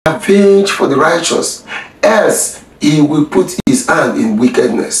avenge for the righteous, else he will put his hand in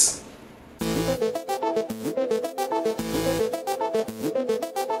wickedness.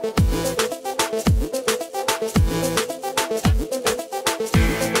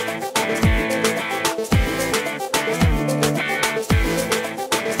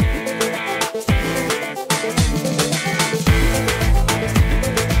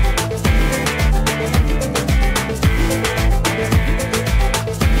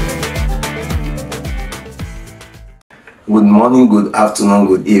 Good morning, good afternoon,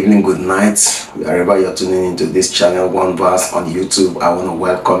 good evening, good night, wherever you're tuning into this channel, Oneverse on YouTube. I want to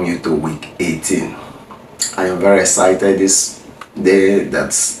welcome you to week 18. I am very excited this day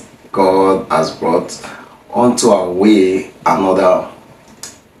that God has brought onto our way another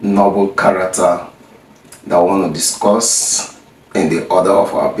noble character that I want to discuss in the order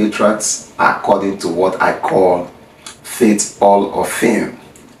of our patriarchs according to what I call faith hall of fame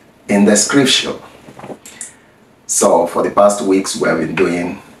in the scripture. So for the past weeks we have been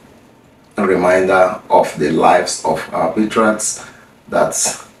doing a reminder of the lives of our patriarchs that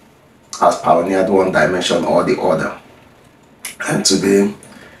has pioneered one dimension or the other. And today,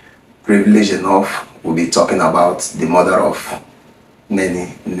 privileged enough, we'll be talking about the mother of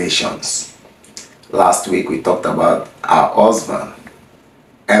many nations. Last week we talked about our husband,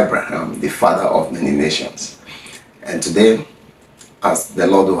 Abraham, the father of many nations. And today, as the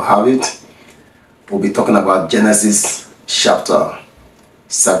Lord will have it, we'll be talking about Genesis chapter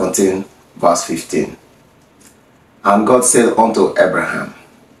 17 verse 15. And God said unto Abraham,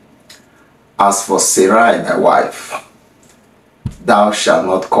 as for Sarai thy wife, thou shalt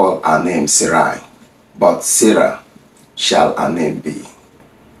not call her name Sarai, but Sarah shall her name be.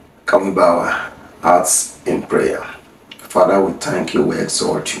 Can we bow our hearts in prayer? Father, we thank you, we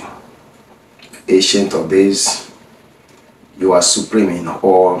exalt you. Ancient of days, you are supreme in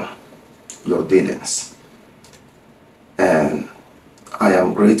all your dealings, and I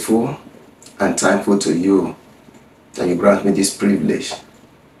am grateful and thankful to you that you grant me this privilege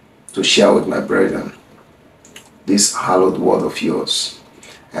to share with my brethren this hallowed word of yours.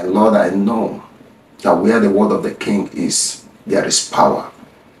 And Lord, I know that where the word of the King is, there is power.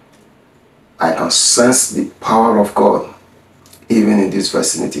 I can sense the power of God even in this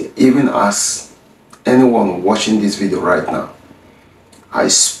vicinity, even as anyone watching this video right now. I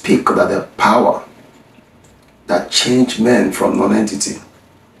speak that the power that changed men from non-entity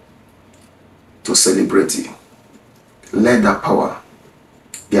to celebrity, let that power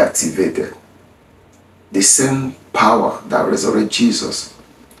be activated. The same power that resurrected Jesus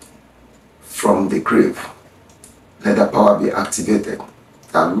from the grave, let that power be activated.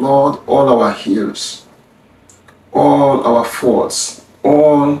 That Lord, all our ills, all our faults,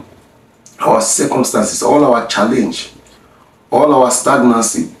 all our circumstances, all our challenge, all our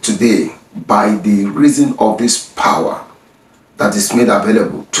stagnancy today, by the reason of this power that is made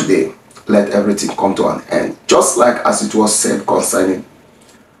available today, let everything come to an end. Just like as it was said concerning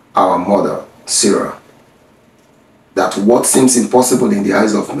our mother, Sarah, that what seems impossible in the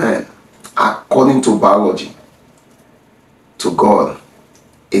eyes of man, according to biology, to God,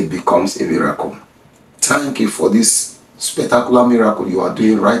 it becomes a miracle. Thank you for this spectacular miracle you are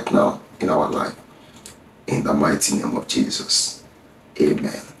doing right now in our life. In the mighty name of Jesus.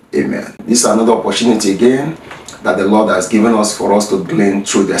 Amen. Amen. This is another opportunity again that the Lord has given us for us to glean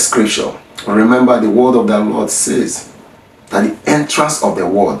through the scripture. Remember, the word of the Lord says that the entrance of the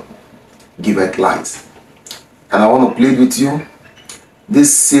word giveth light. And I want to plead with you,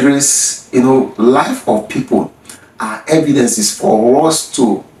 this series, life of people are evidences for us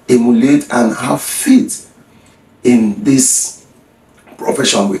to emulate and have faith in this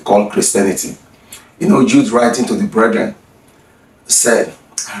profession we call Christianity. Jude writing to the brethren said,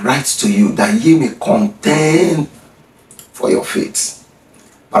 I write to you that ye may contend for your faith.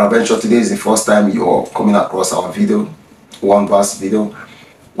 Peradventure, today is the first time you're coming across our video, Oneverse video.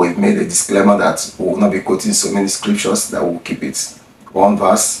 We've made a disclaimer that we will not be quoting so many scriptures, that we'll keep it one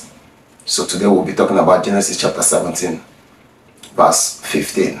verse. So today we'll be talking about Genesis chapter 17, verse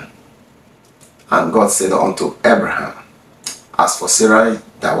 15. And God said unto Abraham, as for Sarai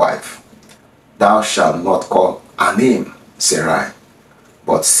thy wife, thou shalt not call her name Sarai,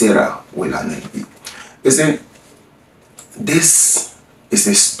 but Sarah will her name be. You see, this is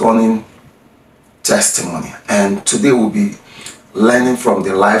a stunning testimony, and today we'll be learning from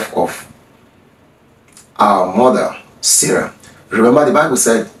the life of our mother, Sarah. Remember, the Bible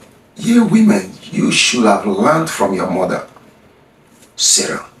said, ye women, you should have learned from your mother,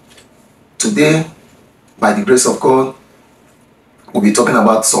 Sarah. Today, by the grace of God, we'll be talking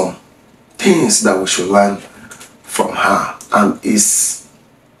about some things that we should learn from her, and is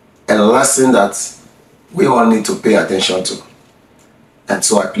a lesson that we all need to pay attention to. And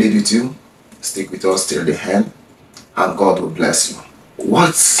so I plead with you, stick with us till the end, and God will bless you.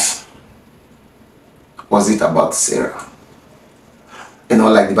 What was it about Sarah? You know,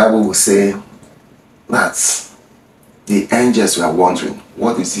 like the Bible will say that the angels were wondering,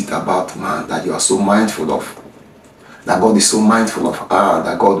 what is it about man that you are so mindful of? That God is so mindful of her,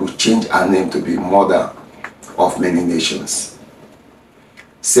 that God will change her name to be mother of many nations.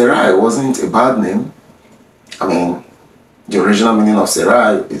 Sarai wasn't a bad name. I mean, the original meaning of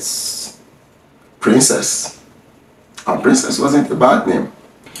Sarai is princess. And princess wasn't a bad name.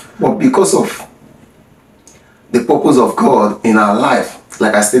 But because of the purpose of God in our life,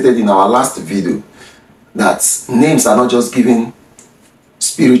 like I stated in our last video, that names are not just given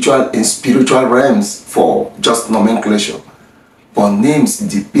in spiritual realms for just nomenclature, but names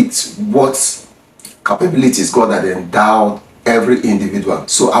depict what capabilities God had endowed every individual.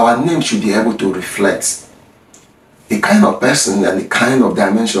 So our name should be able to reflect the kind of person and the kind of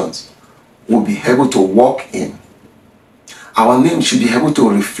dimensions we'll be able to walk in. Our name should be able to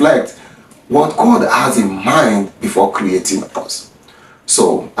reflect what God has in mind before creating us.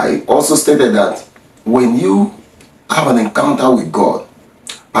 So I also stated that when you have an encounter with God,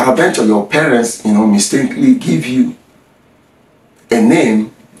 peradventure your parents, mistakenly give you a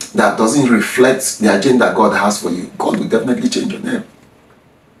name that doesn't reflect the agenda God has for you, God will definitely change your name.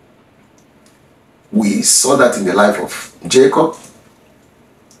 We saw that in the life of Jacob.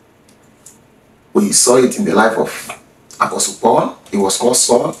 We saw it in the life of Apostle Paul. He was called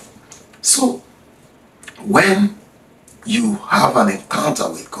Saul. So when you have an encounter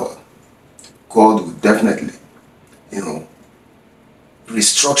with God, God will definitely,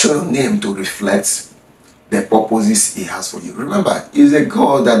 restructure your name to reflect the purposes He has for you. Remember, He's a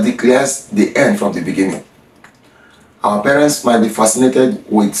God that declares the end from the beginning. Our parents might be fascinated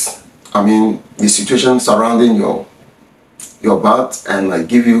with, the situation surrounding your birth and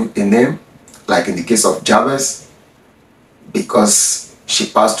give you a name, like in the case of Jabez, because she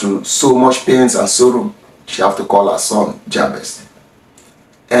passed through so much pains and sorrow, she have to call her son Jabez.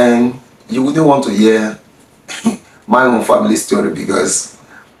 And you wouldn't want to hear my own family story, because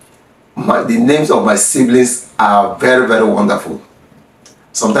the names of my siblings are very, very wonderful.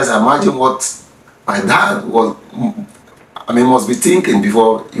 Sometimes I imagine what my dad must be thinking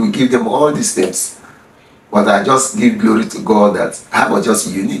before you give them all these names. But I just give glory to God that I was just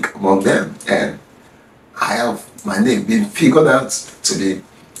unique among them, and I have my name being figured out to be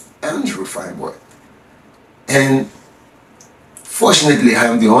Andrew Fineboy. And fortunately, I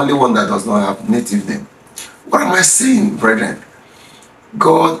am the only one that does not have native name. What am I saying, brethren?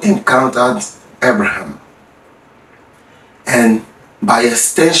 God encountered Abraham, and by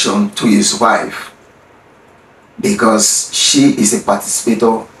extension to his wife, because she is a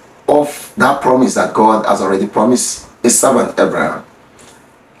participator of that promise that God has already promised his servant Abraham.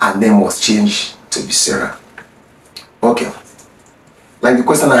 Her name was changed to be Sarah. Okay. Like the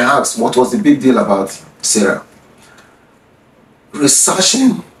question I asked, what was the big deal about Sarah?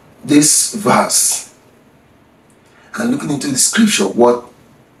 Researching this verse and looking into the scripture, what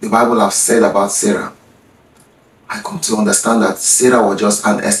the Bible has said about Sarah, I come to understand that Sarah was just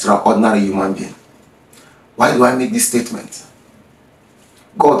an extraordinary human being. Why do I make this statement?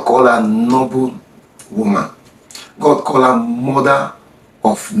 God called her noble woman. God called her mother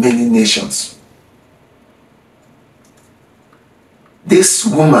of many nations. This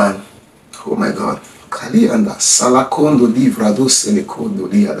woman, oh my God, Kalianda Salakondo Livrado Selekondo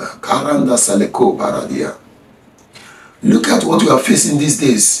Liada Karanda Saleko Baradia. Look at what we are facing these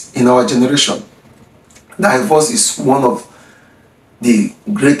days in our generation. Divorce is one of the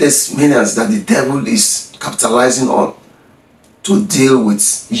greatest menace that the devil is capitalizing on to deal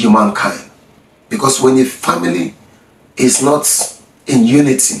with humankind. Because when a family is not in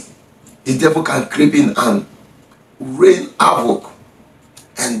unity, the devil can creep in and rain havoc,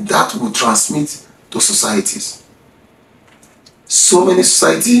 and that will transmit to societies. So many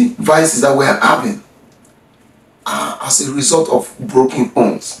society vices that we are having are as a result of broken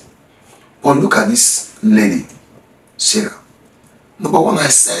homes. But look at this lady, Sarah. Number one, I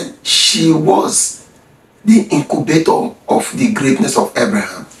said she was the incubator of the greatness of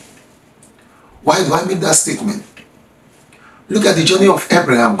Abraham. Why do I make that statement? Look at the journey of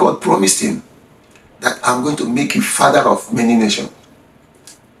Abraham. God promised him that I'm going to make you father of many nations.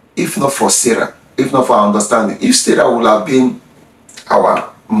 If not for Sarah, if not for our understanding, if Sarah would have been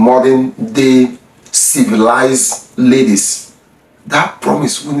our modern day civilized ladies, that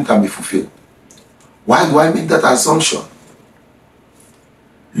promise wouldn't have been fulfilled. Why do I make that assumption?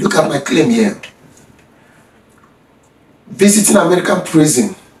 Look at my claim here. Visiting American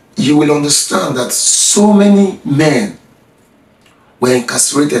prison you will understand that so many men were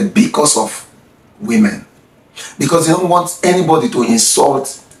incarcerated because of women. Because they don't want anybody to insult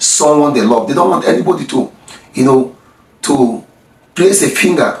someone they love. They don't want anybody to, to place a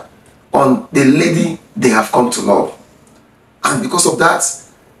finger on the lady they have come to love. And because of that,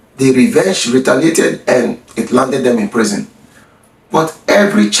 they retaliated, and it landed them in prison. But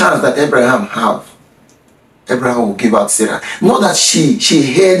every chance that Abraham had, Abraham will give out Sarah. Not that she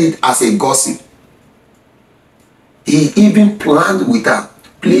heard it as a gossip. He even planned with her,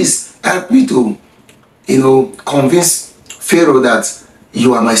 please help me to, convince Pharaoh that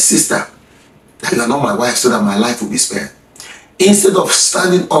you are my sister, that you are not my wife, so that my life will be spared. Instead of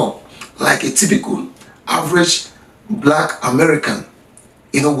standing up like a typical average black American,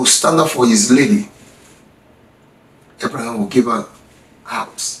 will stand up for his lady, Abraham will give her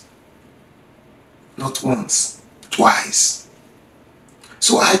house. Not once, twice.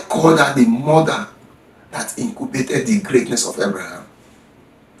 So I call that the mother that incubated the greatness of Abraham.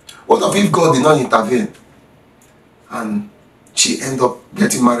 What if God did not intervene and she ended up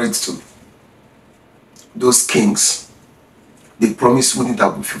getting married to those kings? The promise wouldn't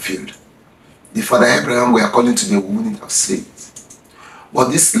have been fulfilled. The father Abraham we are calling today wouldn't have said it. But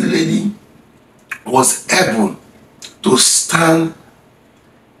this lady was able to stand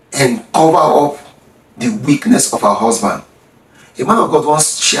and cover up the weakness of her husband. A man of God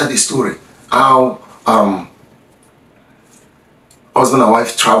once shared the story how husband and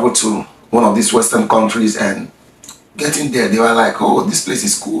wife traveled to one of these Western countries, and getting there, they were like, oh, this place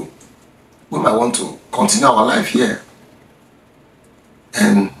is cool. We might want to continue our life here.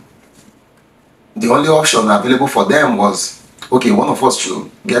 And the only option available for them was, okay, one of us should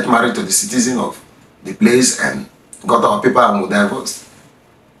get married to the citizen of the place and got our paper and we divorced.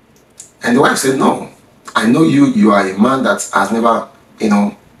 And the wife said, no, I know you are a man that has never,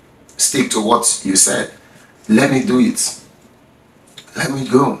 stick to what you said. Let me do it. Let me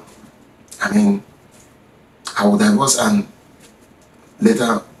go. I will divorce and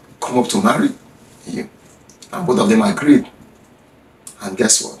later come up to marry you. And both of them agreed. And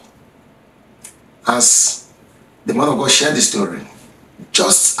guess what? As the man of God shared the story,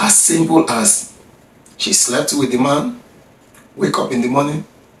 just as simple as she slept with the man, wake up in the morning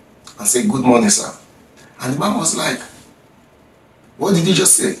and say, good morning, sir. And the man was like, what did you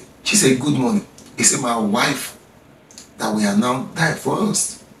just say? She said, good morning. He said, my wife that we are now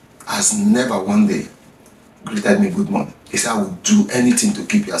divorced has never one day greeted me good morning. He said, I will do anything to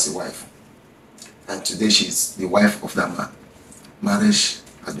keep you as a wife. And today she's the wife of that man. Marriage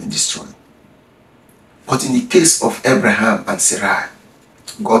has been destroyed. But in the case of Abraham and Sarai,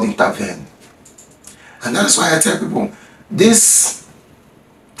 God intervened. And that's why I tell people, this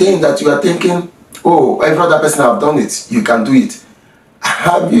thing that you are thinking, oh, every other person have done it, you can do it.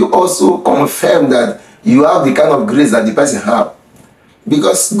 Have you also confirmed that you have the kind of grace that the person have?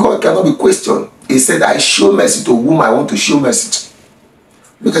 Because God cannot be questioned. He said, I show mercy to whom I want to show mercy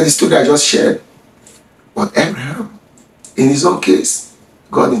to. Look at the story I just shared. But Abraham, in his own case,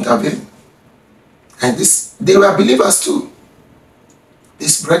 God intervened. And they were believers too.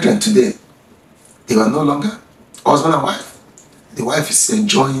 These brethren today, they were no longer husband and wife. The wife is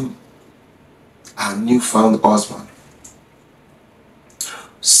enjoying her newfound husband.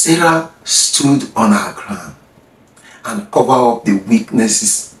 Sarah stood on her ground and covered up the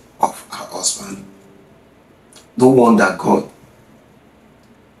weaknesses of her husband. No wonder God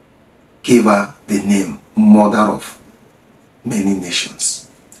gave her the name Mother of Many Nations,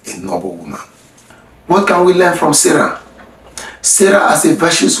 a noble woman. What can we learn from Sarah? Sarah, as a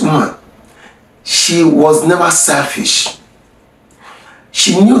virtuous woman, she was never selfish.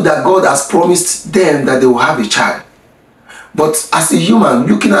 She knew that God has promised them that they will have a child. But as a human,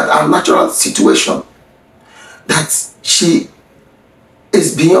 looking at her natural situation, that she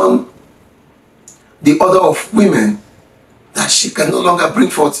is beyond the order of women, that she can no longer bring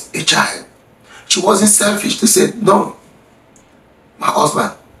forth a child. She wasn't selfish to say, no, my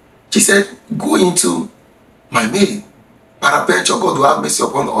husband. She said, go into my maid. Peradventure, God will have mercy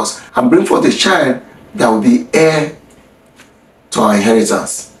upon us and bring forth a child that will be heir to our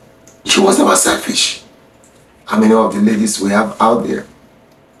inheritance. She was never selfish. How many of the ladies we have out there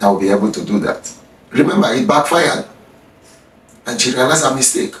that will be able to do that? Remember, it backfired and she realized her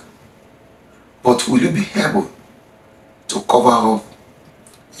mistake. But will you be able to cover up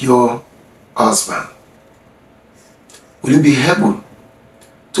your husband? Will you be able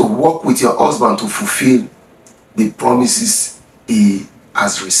to work with your husband to fulfill the promises he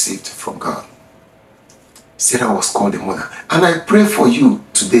has received from God? Sarah was called a mother. And I pray for you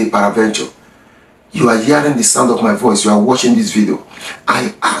today, peradventure, you are hearing the sound of my voice, you are watching this video,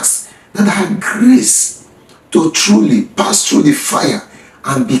 I ask that that grace to truly pass through the fire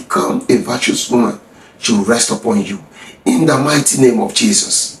and become a virtuous woman should rest upon you in the mighty name of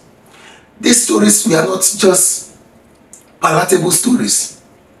Jesus. These stories were not just palatable stories.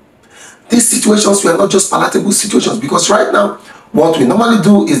 These situations were not just palatable situations, because right now what we normally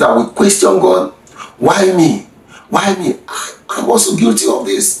do is that we question God. Why me? Why me? I'm also guilty of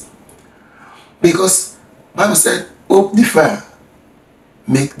this. Because Bible said, hope the fire,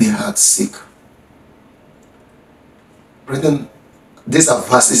 make the heart sick. Brethren, these are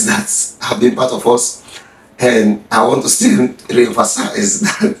verses that have been part of us, and I want to still re-emphasize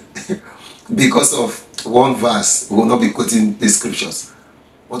that because of one verse, we will not be quoting the scriptures.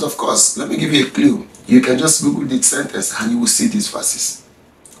 But of course, let me give you a clue. You can just Google the sentence and you will see these verses.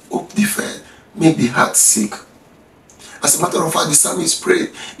 Hope the fire, make the heart sick. As a matter of fact, the psalmist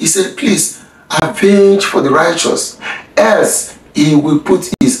prayed. He said, please, avenge for the righteous, else he will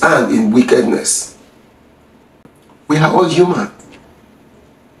put his hand in wickedness. We are all human.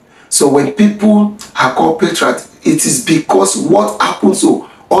 So when people are called patriots, it is because what happens to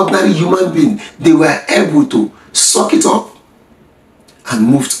ordinary human beings, they were able to suck it up and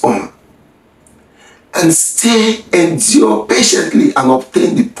moved on. And stay, endure patiently and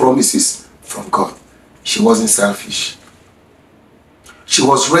obtain the promises from God. She wasn't selfish. She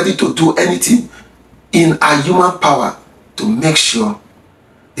was ready to do anything in her human power to make sure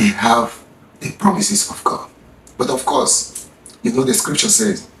they have the promises of God. But of course, you know the scripture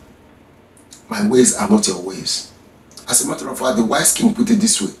says, my ways are not your ways. As a matter of fact, the wise king put it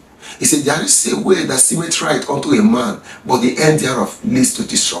this way. He said, there is a way that seemeth right unto a man, but the end thereof leads to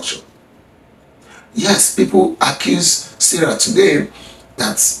destruction. Yes, people accuse Sarah today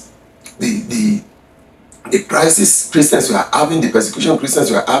that the crisis Christians were having, the persecution Christians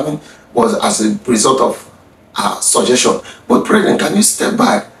were having, was as a result of suggestion. But brethren, can you step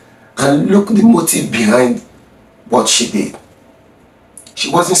back and look the motive behind what she did? She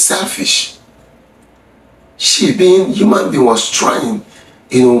wasn't selfish. She, being human being, was trying,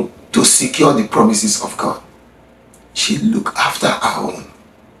 to secure the promises of God. She looked after her own.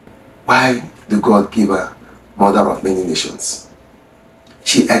 Why did God give her mother of many nations?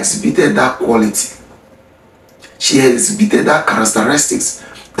 She exhibited that quality. She exhibited that characteristics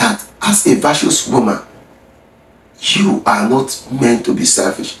that as a virtuous woman, you are not meant to be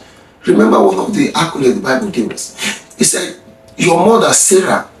selfish. Remember one of the accolades the Bible gave us. He said, your mother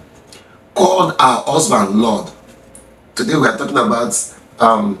Sarah called her husband Lord. Today we are talking about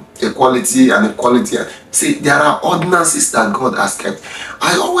equality and equality. See, there are ordinances that God has kept.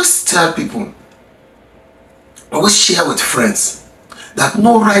 I always tell people, always share with friends, that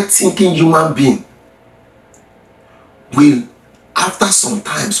no right thinking human being will, after some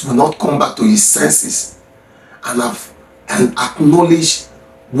times, will not come back to his senses and acknowledge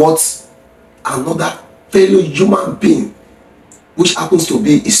what another fellow human being, which happens to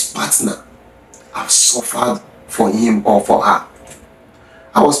be his partner, have suffered for him or for her.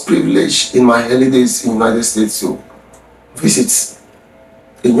 I was privileged in my early days in the United States to visit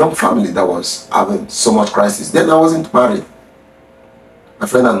a young family that was having so much crisis. Then I wasn't married. My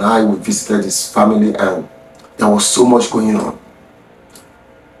friend and I, we visited this family and there was so much going on.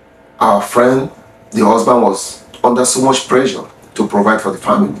 Our friend, the husband, was under so much pressure to provide for the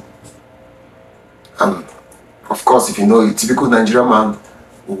family. And of course, if you know, a typical Nigerian man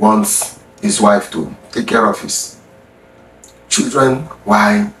who wants his wife to take care of his children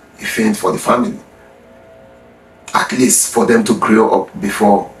while he fends for the family. At least for them to grow up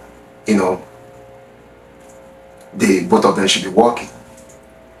before, both of them should be working.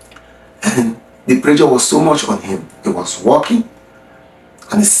 And the pressure was so much on him. He was working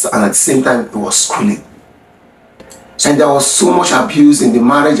and at the same time he was schooling. And there was so much abuse in the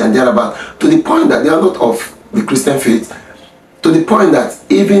marriage and thereabout, to the point that they are not of the Christian faith, to the point that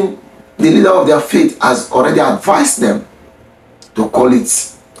even the leader of their faith has already advised them to call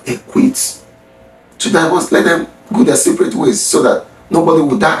it a quit. So that was, let them go their separate ways so that nobody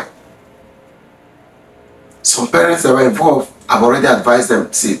would die. Some parents that were involved have already advised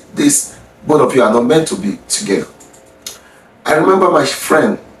them, see, both of you are not meant to be together. I remember my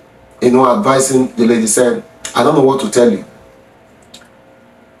friend, advising the lady, said, I don't know what to tell you.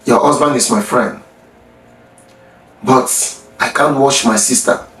 Your husband is my friend, but I can't watch my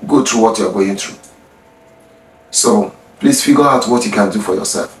sister go through what you're going through. So please figure out what you can do for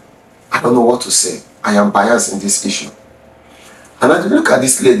yourself. I don't know what to say. I am biased in this issue. And I look at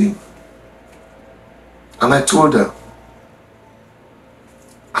this lady and I told her,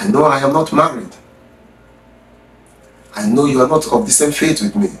 I know I am not married. I know you are not of the same faith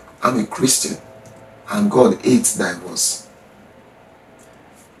with me. I'm a Christian. and God hates divorce.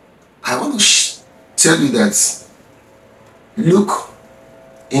 I want to tell you that look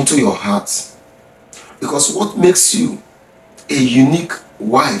into your heart, because what makes you a unique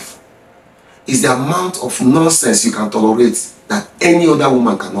wife is the amount of nonsense you can tolerate that any other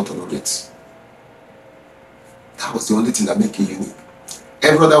woman cannot tolerate. That was the only thing that makes you unique.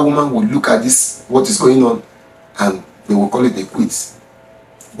 Every other woman will look at this, what is going on, and they will call it a quit.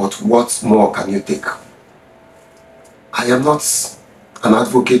 But what more can you take? I am not an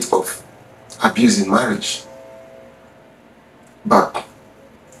advocate of abuse in marriage, but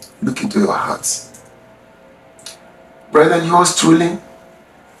look into your heart. Brethren, yours truly,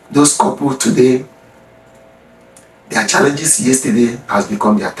 those couples today, their challenges yesterday has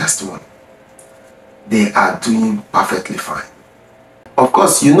become their testimony. They are doing perfectly fine. Of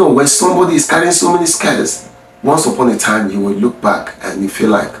course, you know, when somebody is carrying so many scars, once upon a time you will look back and you feel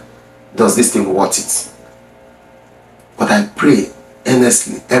like, does this thing worth it? But I pray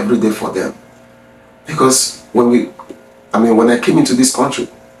earnestly every day for them. Because when I came into this country,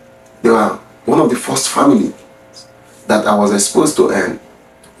 they were one of the first family that I was exposed to, and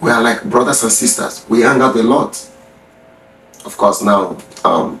we are like brothers and sisters. We hang out a lot. Of course, now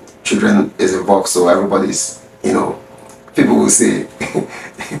children is involved, so everybody's, people will say,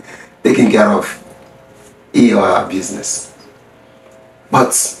 taking care of he or her business.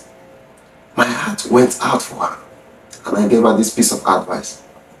 But my heart went out for her, and I gave her this piece of advice.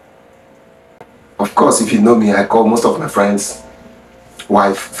 Of course, if you know me, I call most of my friends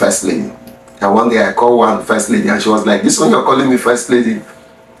wife first lady. And one day I called one first lady, and she was like, this one you're calling me first lady,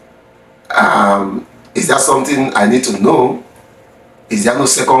 is that something I need to know? Is there no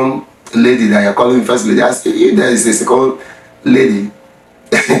second lady that you're calling me first lady? I said, if there is a second lady,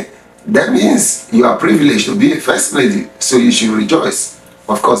 that means you are privileged to be a first lady, so you should rejoice.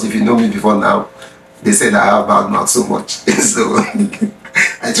 Of course, if you know me before now, they said I have bad mouth so much. So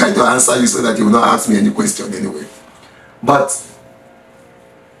I try to answer you so that you will not ask me any question anyway. But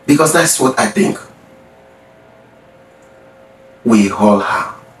because that's what I think we all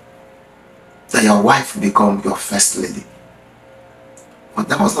have, that your wife become your first lady. But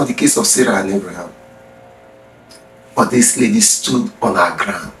that was not the case of Sarah and Abraham. But this lady stood on her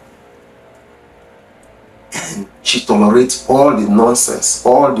ground, and she tolerates all the nonsense,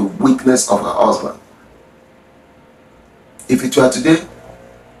 all the weakness of her husband. If it were today,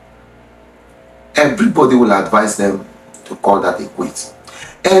 everybody will advise them to call that a quit.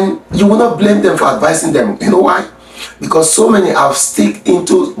 And you will not blame them for advising them. You know why? Because so many have stuck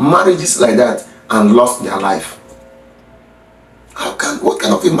into marriages like that and lost their life. What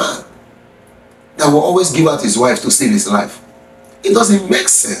kind of a man that will always give out his wife to save his life? It doesn't make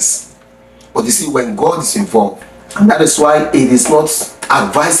sense. But you see, when God is involved, and that is why it is not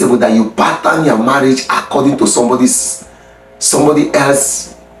advisable that you pattern your marriage according to somebody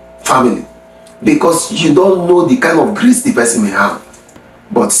else's family, because you don't know the kind of grace the person may have.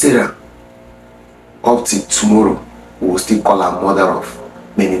 But Sarah, up till tomorrow, will still call her mother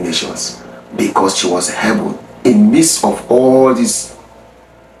of many nations, because she was able, in midst of all these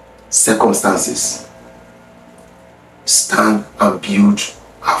circumstances, stand and build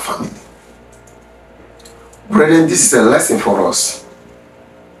her family. Brethren, this is a lesson for us.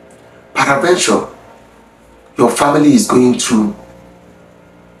 Peradventure, your family is going through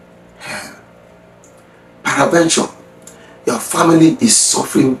hell. Peradventure, your family is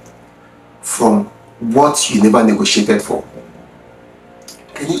suffering from what you never negotiated for.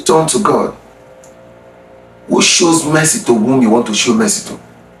 Can you turn to God, who shows mercy to whom you want to show mercy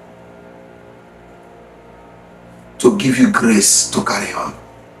to give you grace to carry on?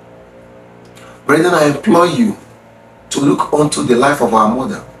 Brethren, I implore you to look onto the life of our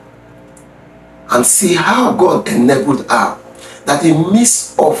mother and see how God enabled her, that in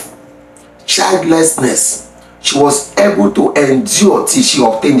midst of childlessness, she was able to endure till she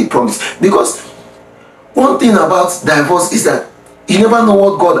obtained the promise. Because one thing about divorce is that you never know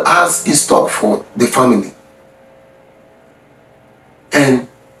what God has in stock for the family. And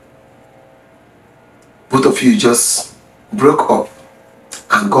both of you just broke up,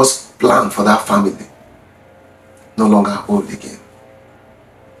 and God's plan for that family no longer hold again.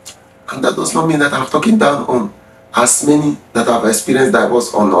 And that does not mean that I'm talking down on as many that have experienced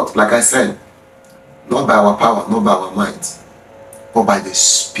divorce or not. Like I said, not by our power, not by our might, but by the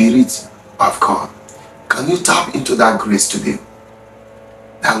Spirit of God. Can you tap into that grace today?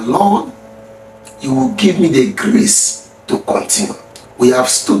 That, Lord, you will give me the grace to continue. We have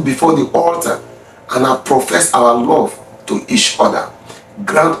stood before the altar and have professed our love to each other.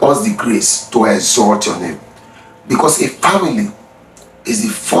 Grant us the grace to exalt your name. Because a family is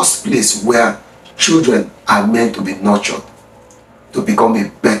the first place where Children are meant to be nurtured to become a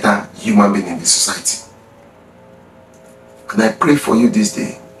better human being in the society. And I pray for you this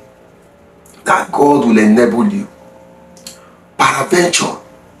day that God will enable you. Peradventure,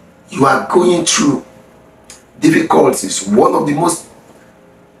 you are going through difficulties. One of the most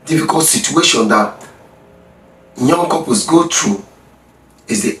difficult situations that young couples go through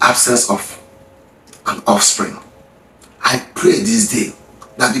is the absence of an offspring. I pray this day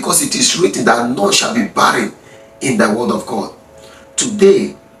that because it is written that none shall be barren in the word of God,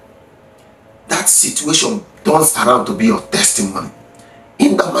 today that situation turns around to be your testimony.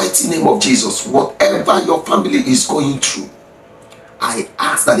 In the mighty name of Jesus, whatever your family is going through, I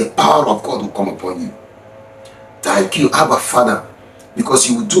ask that the power of God will come upon you. Thank you, Abba Father, because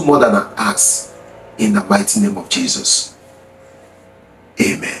you will do more than I ask. In the mighty name of Jesus.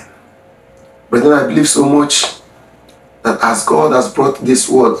 Amen. Brethren, I believe so much that as God has brought this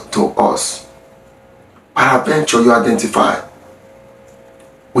word to us, peradventure you identify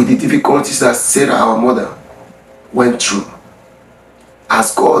with the difficulties that Sarah, our mother, went through.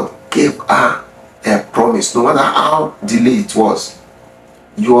 As God gave her a promise, no matter how delayed it was,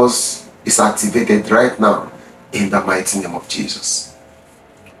 yours is activated right now in the mighty name of Jesus.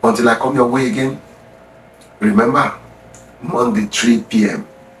 Until I come your way again, remember, Monday 3 p.m.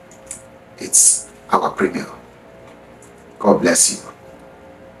 it's our premiere. God bless you.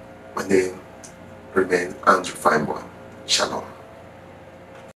 My name remains Andrew Feinborn. Shalom.